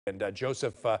And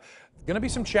Joseph, going to be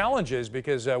some challenges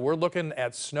because we're looking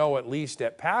at snow at least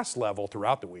at pass level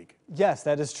throughout the week. Yes,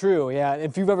 that is true. Yeah,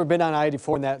 if you've ever been on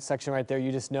I-84 in that section right there,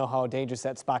 you just know how dangerous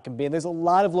that spot can be. And there's a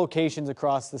lot of locations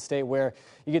across the state where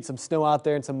you get some snow out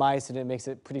there and some ice, and it makes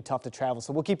it pretty tough to travel.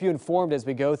 So we'll keep you informed as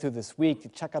we go through this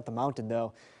week. Check out the mountain,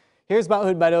 though. Here's Mount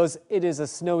Hood Meadows. It is a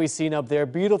snowy scene up there.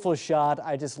 Beautiful shot.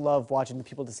 I just love watching the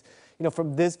people just,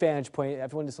 from this vantage point,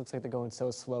 everyone just looks like they're going so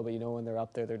slow, but when they're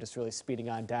up there, they're just really speeding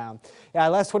on down. Yeah,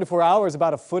 last 24 hours,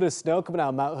 about a foot of snow coming out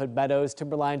of Mount Hood Meadows.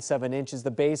 Timberline, 7 inches.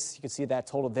 The base, you can see that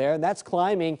total there, and that's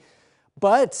climbing.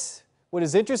 But what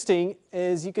is interesting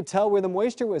is you could tell where the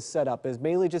moisture was set up is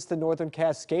mainly just the northern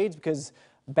Cascades, because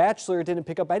Bachelor didn't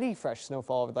pick up any fresh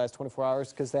snowfall over the last 24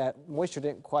 hours because that moisture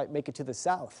didn't quite make it to the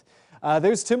south.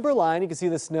 There's Timberline. You can see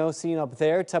the snow seen up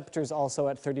there. Temperatures also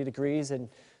at 30 degrees, and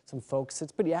some folks,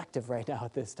 it's pretty active right now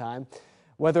at this time.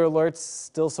 Weather alerts,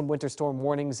 still some winter storm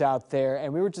warnings out there.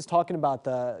 And we were just talking about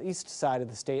the east side of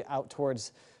the state out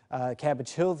towards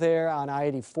Cabbage Hill there on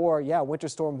I-84. Yeah, winter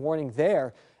storm warning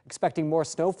there. Expecting more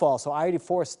snowfall, so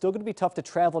I-84 is still going to be tough to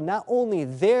travel, not only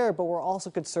there, but we're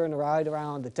also concerned right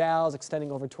around the Dalles,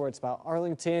 extending over towards about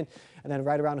Arlington, and then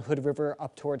right around Hood River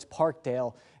up towards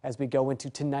Parkdale as we go into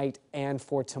tonight and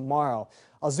for tomorrow.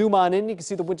 I'll zoom on in. You can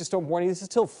see the winter storm warning. This is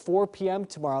till 4 p.m.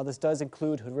 tomorrow. This does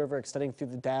include Hood River extending through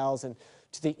the Dalles and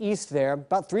to the east there.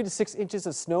 About 3 to 6 inches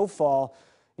of snowfall.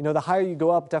 The higher you go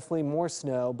up, definitely more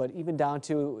snow, but even down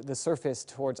to the surface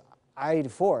towards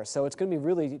I-84. So it's going to be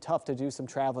really tough to do some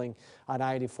traveling on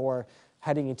I-84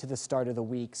 heading into the start of the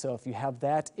week. So if you have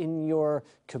that in your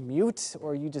commute,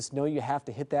 or you just know you have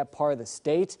to hit that part of the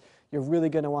state, you're really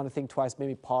going to want to think twice,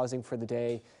 maybe pausing for the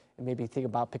day and maybe think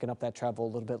about picking up that travel a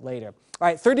little bit later. All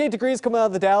right, 38 degrees coming out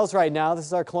of the Dalles right now. This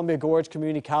is our Columbia Gorge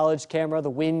Community College camera. The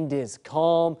wind is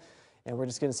calm, and we're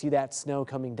just going to see that snow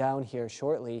coming down here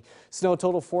shortly. Snow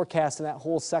total forecast in that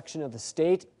whole section of the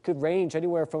state could range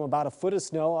anywhere from about a foot of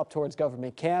snow up towards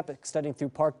Government Camp, extending through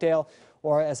Parkdale,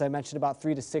 or as I mentioned, about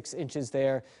 3 to 6 inches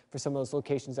there for some of those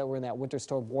locations that were in that winter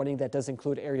storm warning. That does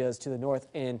include areas to the north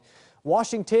in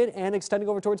Washington and extending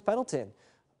over towards Pendleton.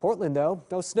 Portland, though,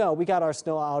 no snow. We got our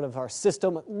snow out of our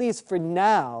system, at least for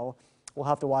now. We'll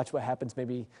have to watch what happens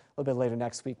maybe a little bit later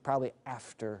next week, probably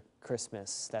after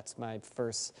Christmas. That's my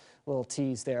first little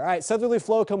tease there. All right, southerly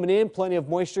flow coming in, plenty of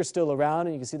moisture still around,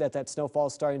 and you can see that snowfall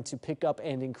is starting to pick up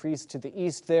and increase to the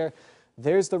east there.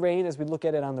 There's the rain as we look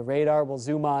at it on the radar. We'll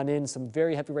zoom on in. Some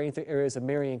very heavy rain through areas of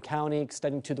Marion County,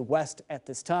 extending to the west at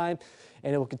this time,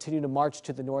 and it will continue to march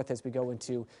to the north as we go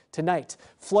into tonight.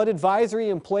 Flood advisory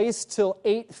in place till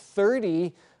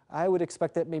 8:30. I would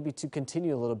expect that maybe to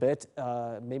continue a little bit,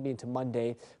 maybe into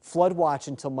Monday. Flood watch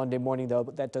until Monday morning, though,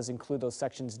 but that does include those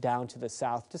sections down to the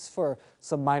south, just for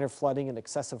some minor flooding and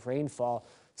excessive rainfall.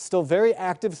 Still very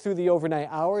active through the overnight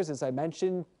hours, as I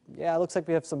mentioned. Yeah, it looks like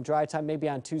we have some dry time maybe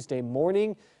on Tuesday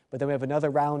morning, but then we have another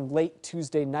round late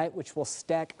Tuesday night, which will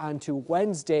stack onto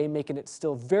Wednesday, making it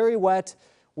still very wet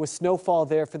with snowfall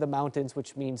there for the mountains,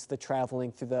 which means the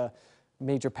traveling through the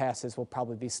major passes will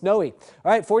probably be snowy.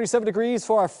 All right, 47 degrees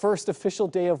for our first official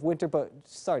day of winter, but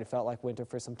it's already felt like winter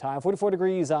for some time. 44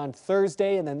 degrees on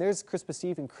Thursday, and then there's Christmas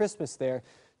Eve and Christmas there.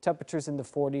 Temperatures in the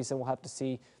 40s, and we'll have to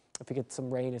see if we get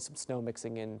some rain and some snow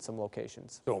mixing in some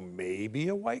locations. So maybe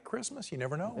a white Christmas, you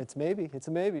never know. It's maybe, it's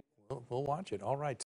a maybe. We'll watch it. All right.